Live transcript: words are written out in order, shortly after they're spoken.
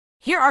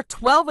Here are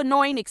 12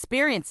 annoying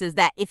experiences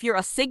that, if you're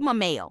a Sigma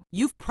male,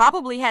 you've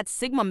probably had.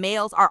 Sigma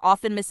males are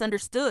often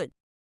misunderstood,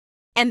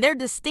 and their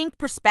distinct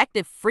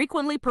perspective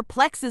frequently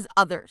perplexes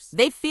others.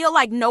 They feel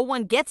like no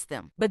one gets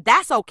them, but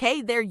that's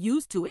okay, they're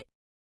used to it.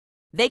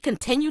 They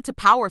continue to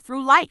power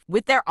through life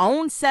with their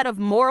own set of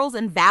morals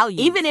and values,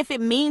 even if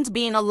it means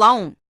being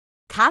alone.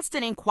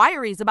 Constant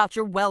inquiries about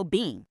your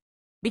well-being.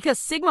 Because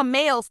Sigma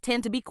males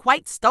tend to be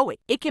quite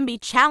stoic, it can be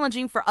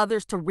challenging for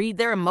others to read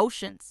their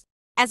emotions.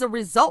 As a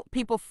result,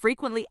 people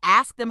frequently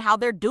ask them how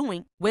they're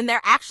doing when they're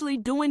actually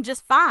doing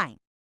just fine.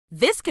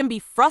 This can be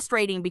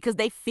frustrating because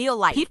they feel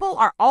like people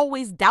are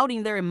always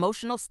doubting their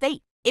emotional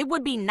state. It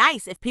would be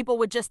nice if people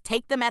would just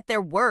take them at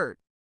their word.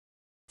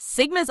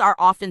 Sigmas are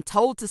often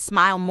told to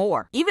smile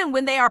more, even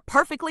when they are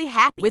perfectly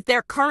happy with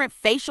their current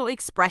facial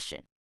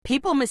expression.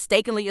 People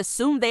mistakenly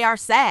assume they are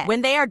sad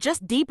when they are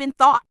just deep in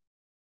thought.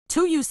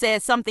 2. You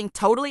said something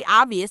totally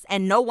obvious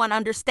and no one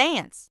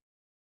understands.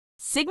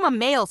 Sigma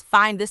males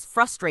find this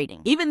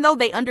frustrating, even though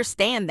they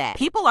understand that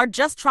people are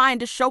just trying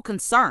to show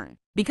concern,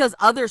 because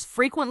others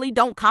frequently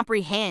don't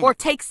comprehend or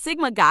take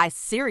Sigma guys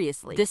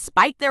seriously.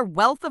 Despite their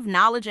wealth of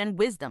knowledge and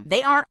wisdom,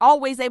 they aren't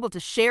always able to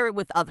share it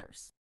with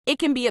others. It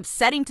can be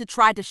upsetting to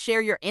try to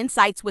share your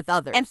insights with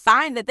others and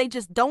find that they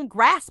just don't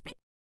grasp it.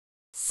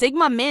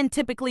 Sigma men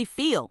typically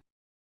feel.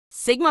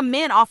 Sigma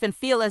men often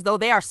feel as though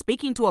they are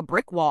speaking to a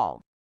brick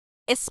wall,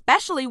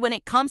 especially when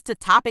it comes to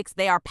topics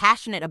they are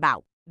passionate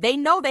about. They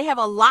know they have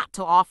a lot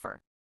to offer,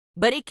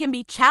 but it can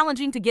be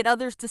challenging to get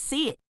others to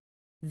see it.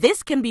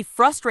 This can be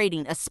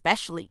frustrating,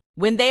 especially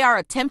when they are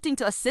attempting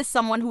to assist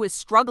someone who is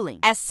struggling,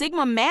 as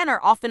Sigma men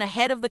are often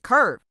ahead of the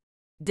curve.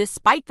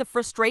 Despite the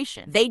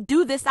frustration, they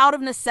do this out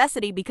of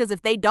necessity, because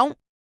if they don't,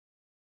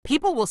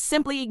 people will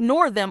simply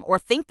ignore them or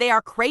think they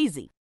are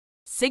crazy.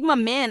 Sigma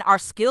men are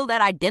skilled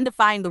at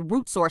identifying the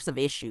root source of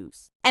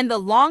issues and the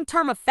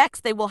long-term effects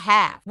they will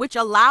have, which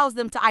allows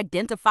them to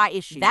identify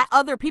issues that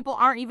other people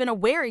aren't even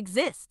aware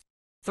exist.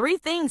 3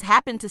 things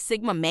happen to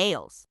Sigma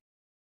males.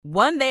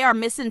 1. They are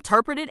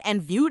misinterpreted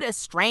and viewed as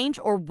strange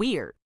or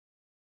weird.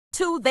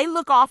 2. They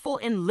look awful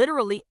in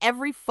literally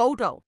every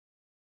photo.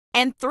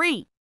 And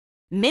 3.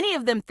 Many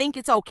of them think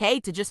it's okay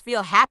to just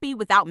feel happy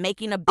without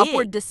making a big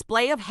upward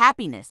display of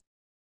happiness.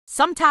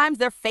 Sometimes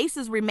their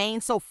faces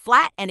remain so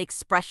flat and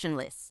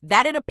expressionless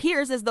that it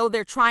appears as though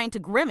they're trying to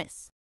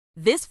grimace.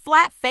 This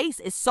flat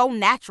face is so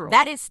natural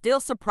that it still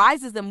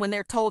surprises them when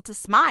they're told to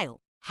smile.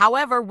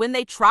 However, when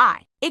they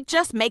try, it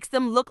just makes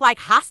them look like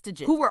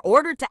hostages who were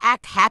ordered to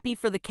act happy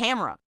for the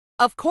camera.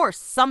 Of course,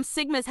 some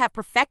Sigmas have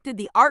perfected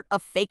the art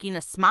of faking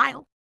a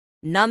smile.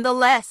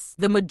 Nonetheless,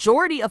 the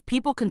majority of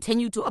people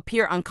continue to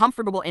appear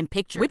uncomfortable in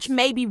pictures, which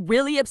may be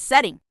really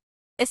upsetting,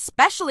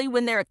 especially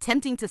when they're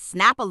attempting to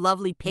snap a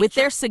lovely picture with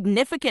their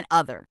significant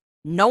other,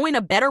 knowing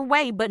a better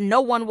way, but no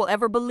one will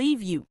ever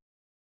believe you.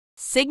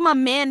 Sigma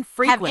men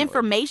frequently have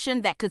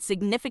information that could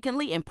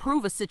significantly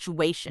improve a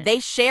situation. They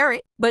share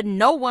it, but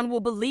no one will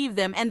believe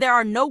them, and there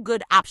are no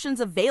good options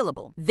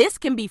available. This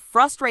can be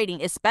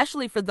frustrating,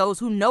 especially for those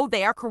who know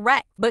they are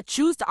correct, but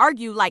choose to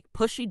argue like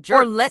pushy jerks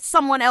or let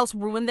someone else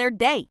ruin their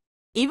day,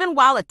 even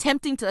while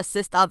attempting to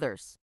assist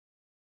others.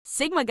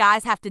 Sigma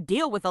guys have to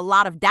deal with a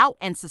lot of doubt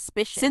and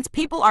suspicion, since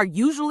people are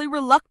usually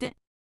reluctant.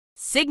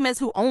 Sigmas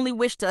who only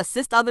wish to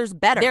assist others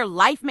better, their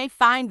life may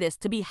find this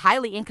to be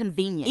highly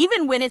inconvenient,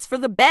 even when it's for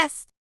the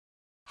best.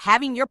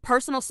 Having your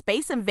personal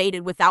space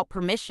invaded without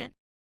permission.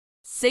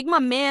 Sigma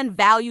men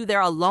value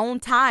their alone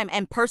time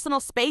and personal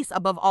space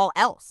above all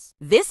else.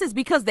 This is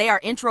because they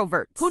are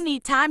introverts who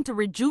need time to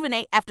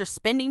rejuvenate after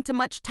spending too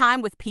much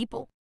time with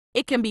people.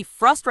 It can be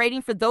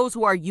frustrating for those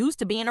who are used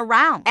to being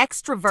around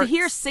extroverts to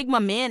hear Sigma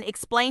men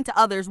explain to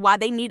others why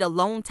they need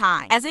alone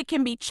time, as it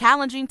can be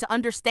challenging to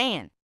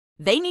understand.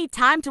 They need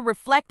time to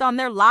reflect on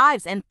their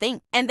lives and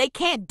think, and they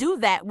can't do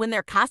that when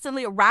they're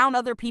constantly around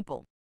other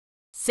people.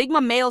 Sigma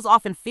males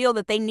often feel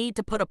that they need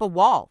to put up a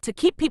wall to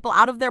keep people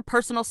out of their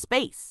personal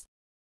space.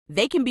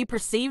 They can be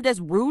perceived as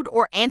rude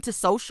or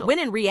antisocial, when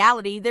in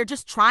reality, they're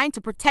just trying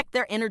to protect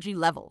their energy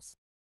levels.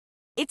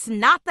 It's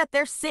not that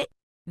they're sick.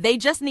 They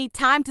just need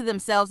time to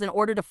themselves in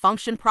order to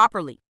function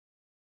properly.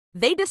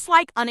 They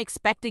dislike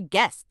unexpected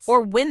guests or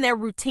when their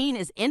routine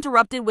is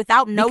interrupted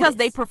without notice, because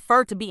they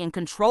prefer to be in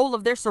control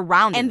of their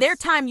surroundings, and their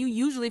time you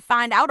usually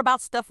find out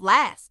about stuff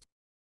last,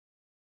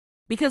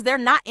 because they're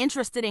not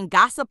interested in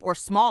gossip or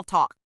small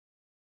talk.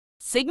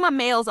 Sigma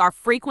males are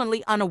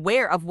frequently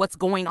unaware of what's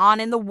going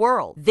on in the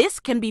world. This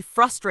can be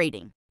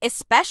frustrating,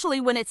 especially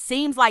when it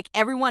seems like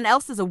everyone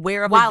else is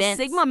aware of events, while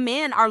Sigma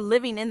men are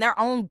living in their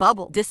own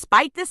bubble.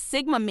 Despite this,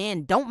 Sigma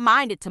men don't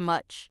mind it too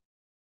much,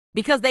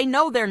 because they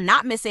know they're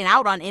not missing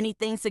out on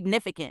anything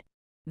significant.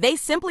 They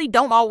simply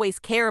don't always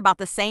care about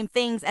the same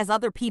things as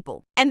other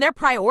people, and their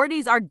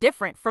priorities are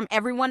different from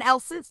everyone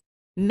else's.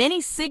 Many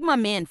Sigma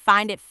men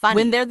find it funny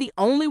when they're the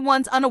only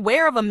ones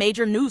unaware of a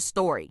major news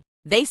story.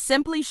 They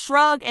simply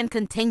shrug and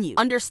continue,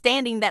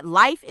 understanding that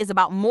life is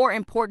about more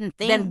important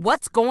things than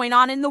what's going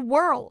on in the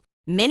world.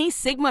 Many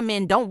Sigma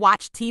men don't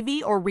watch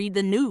TV or read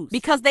the news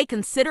because they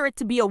consider it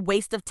to be a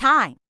waste of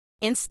time.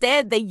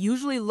 Instead, they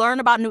usually learn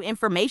about new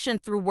information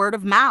through word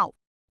of mouth,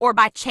 or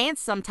by chance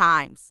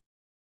sometimes,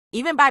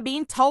 even by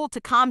being told to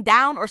calm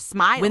down or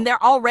smile when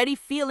they're already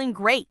feeling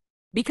great,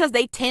 because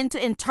they tend to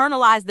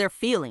internalize their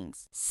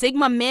feelings.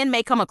 Sigma men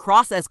may come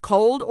across as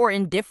cold or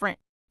indifferent,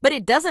 but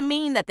it doesn't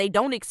mean that they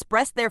don't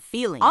express their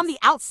feelings on the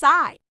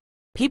outside.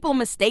 People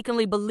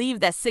mistakenly believe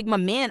that Sigma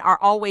men are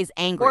always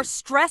angry or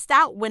stressed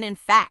out when in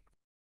fact,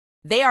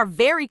 they are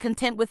very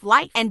content with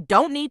life and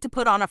don't need to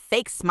put on a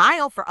fake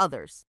smile for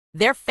others.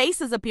 Their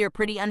faces appear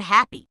pretty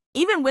unhappy,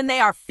 even when they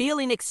are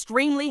feeling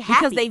extremely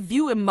happy, because they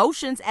view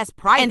emotions as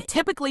private and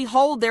typically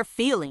hold their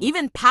feelings,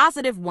 even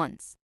positive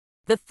ones.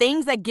 The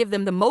things that give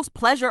them the most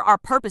pleasure are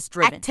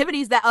purpose-driven,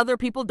 activities that other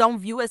people don't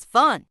view as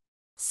fun.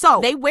 So,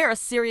 they wear a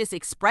serious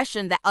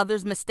expression that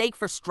others mistake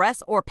for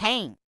stress or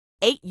pain.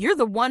 8. You're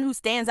the one who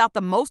stands out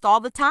the most all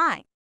the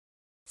time.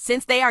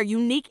 Since they are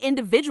unique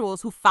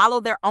individuals who follow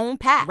their own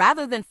path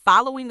rather than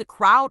following the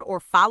crowd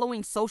or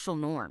following social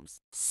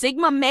norms,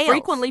 Sigma males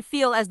frequently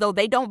feel as though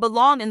they don't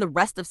belong in the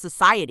rest of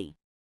society.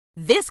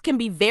 This can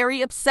be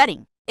very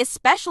upsetting,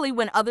 especially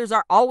when others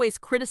are always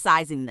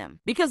criticizing them,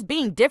 because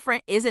being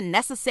different isn't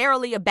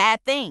necessarily a bad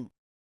thing.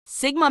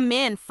 Sigma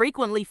men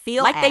frequently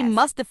feel like they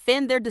must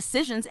defend their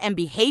decisions and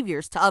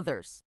behaviors to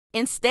others.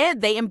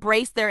 Instead, they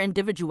embrace their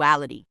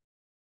individuality.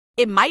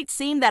 It might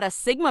seem that a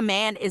Sigma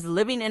man is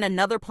living in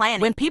another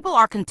planet when people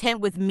are content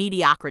with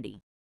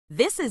mediocrity.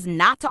 This is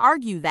not to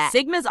argue that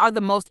Sigmas are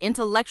the most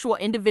intellectual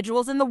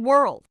individuals in the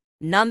world.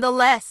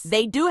 Nonetheless,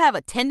 they do have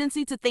a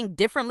tendency to think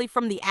differently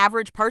from the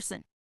average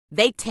person.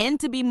 They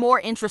tend to be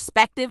more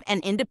introspective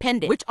and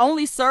independent, which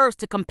only serves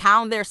to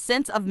compound their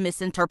sense of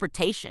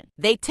misinterpretation.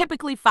 They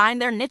typically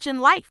find their niche in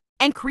life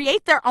and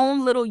create their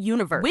own little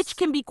universe, which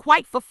can be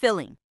quite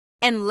fulfilling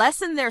and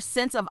lessen their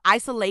sense of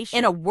isolation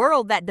in a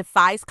world that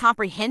defies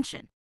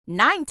comprehension.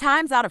 9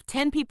 times out of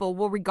 10 people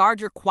will regard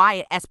your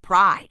quiet as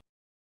pride.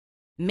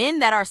 Men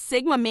that are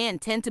Sigma men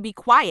tend to be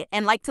quiet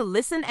and like to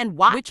listen and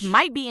watch, which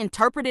might be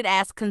interpreted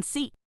as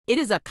conceit. It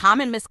is a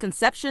common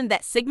misconception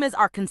that Sigmas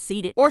are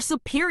conceited or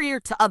superior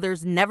to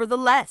others.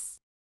 Nevertheless,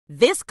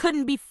 this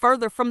couldn't be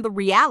further from the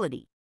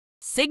reality.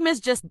 Sigmas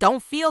just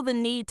don't feel the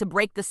need to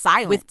break the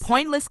silence with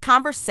pointless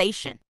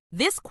conversation.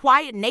 This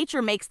quiet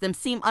nature makes them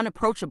seem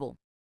unapproachable.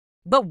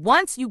 But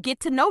once you get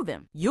to know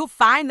them, you'll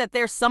find that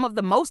they're some of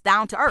the most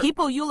down-to-earth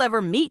people you'll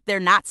ever meet. They're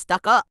not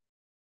stuck up.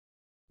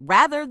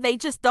 Rather, they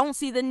just don't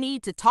see the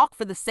need to talk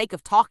for the sake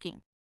of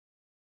talking.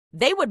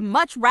 They would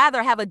much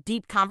rather have a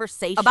deep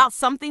conversation about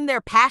something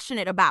they're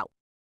passionate about.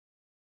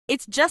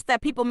 It's just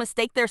that people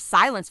mistake their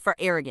silence for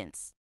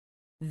arrogance.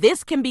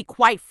 This can be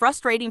quite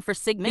frustrating for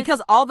Sigmas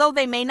because although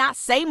they may not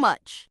say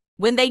much,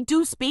 when they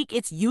do speak,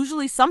 it's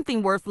usually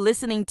something worth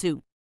listening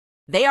to.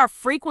 They are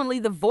frequently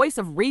the voice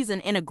of reason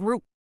in a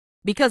group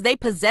because they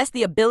possess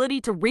the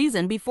ability to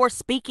reason before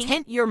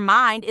speaking. Your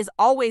mind is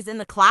always in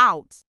the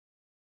clouds.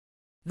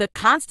 The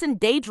constant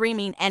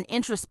daydreaming and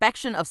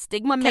introspection of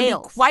Sigma males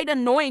can be quite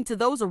annoying to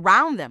those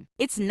around them.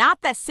 It's not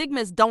that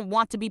Sigmas don't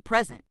want to be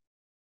present.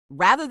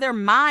 Rather, their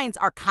minds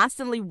are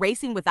constantly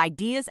racing with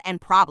ideas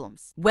and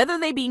problems, whether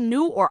they be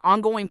new or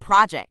ongoing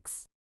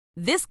projects.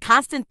 This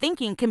constant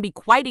thinking can be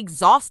quite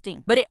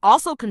exhausting, but it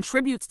also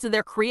contributes to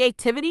their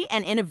creativity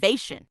and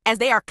innovation, as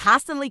they are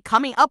constantly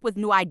coming up with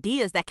new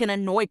ideas that can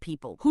annoy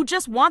people who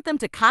just want them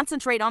to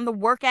concentrate on the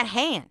work at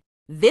hand.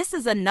 This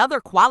is another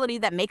quality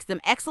that makes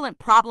them excellent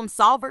problem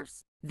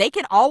solvers. They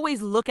can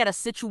always look at a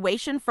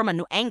situation from a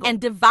new angle and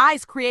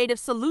devise creative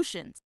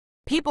solutions.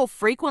 People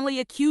frequently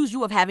accuse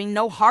you of having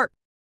no heart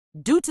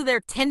due to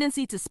their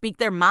tendency to speak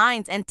their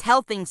minds and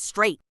tell things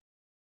straight.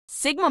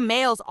 Sigma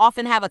males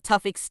often have a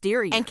tough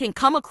exterior and can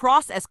come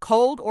across as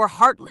cold or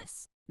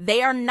heartless.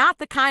 They are not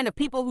the kind of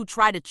people who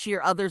try to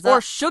cheer others up or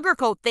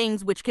sugarcoat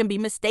things, which can be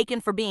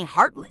mistaken for being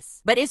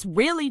heartless, but it's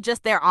really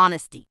just their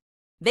honesty.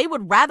 They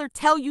would rather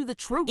tell you the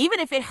truth, even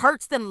if it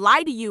hurts, than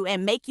lie to you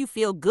and make you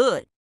feel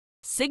good.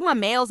 Sigma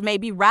males may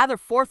be rather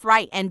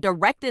forthright and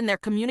direct in their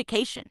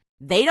communication.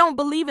 They don't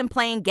believe in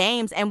playing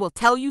games and will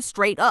tell you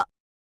straight up.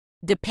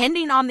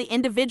 Depending on the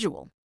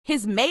individual,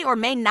 his may or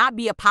may not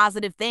be a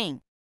positive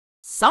thing.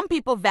 Some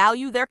people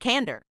value their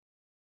candor.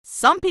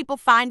 Some people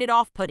find it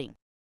off-putting.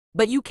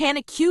 But you can't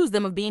accuse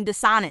them of being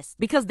dishonest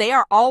because they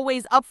are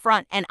always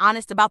upfront and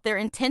honest about their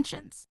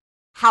intentions.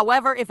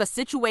 However, if a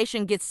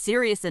situation gets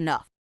serious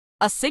enough,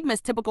 a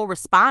Sigma's typical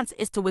response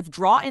is to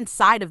withdraw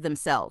inside of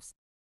themselves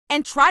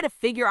and try to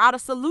figure out a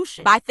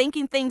solution by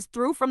thinking things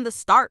through from the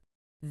start.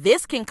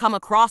 This can come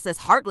across as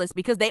heartless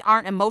because they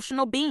aren't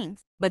emotional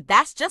beings, but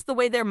that's just the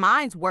way their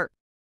minds work.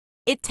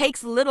 It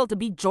takes little to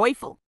be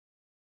joyful.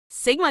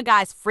 Sigma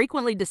guys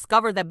frequently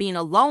discover that being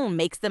alone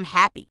makes them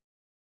happy.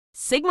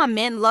 Sigma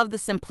men love the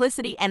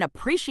simplicity and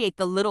appreciate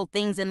the little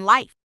things in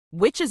life,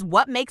 which is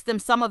what makes them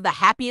some of the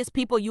happiest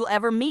people you'll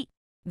ever meet.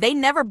 They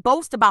never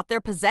boast about their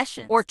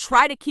possessions or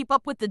try to keep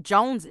up with the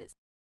Joneses,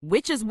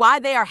 which is why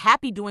they are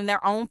happy doing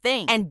their own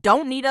thing and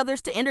don't need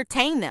others to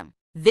entertain them.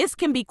 This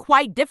can be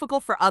quite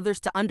difficult for others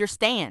to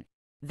understand.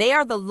 They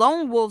are the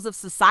lone wolves of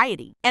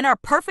society and are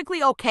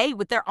perfectly okay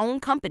with their own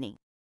company.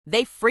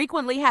 They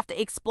frequently have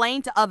to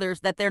explain to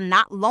others that they're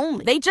not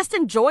lonely. They just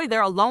enjoy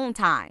their alone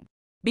time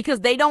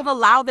because they don't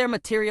allow their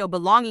material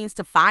belongings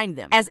to find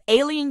them. As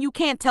alien, you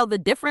can't tell the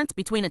difference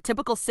between a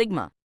typical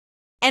Sigma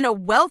and a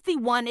wealthy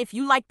one. If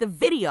you like the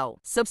video,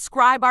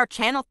 subscribe our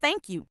channel.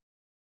 Thank you.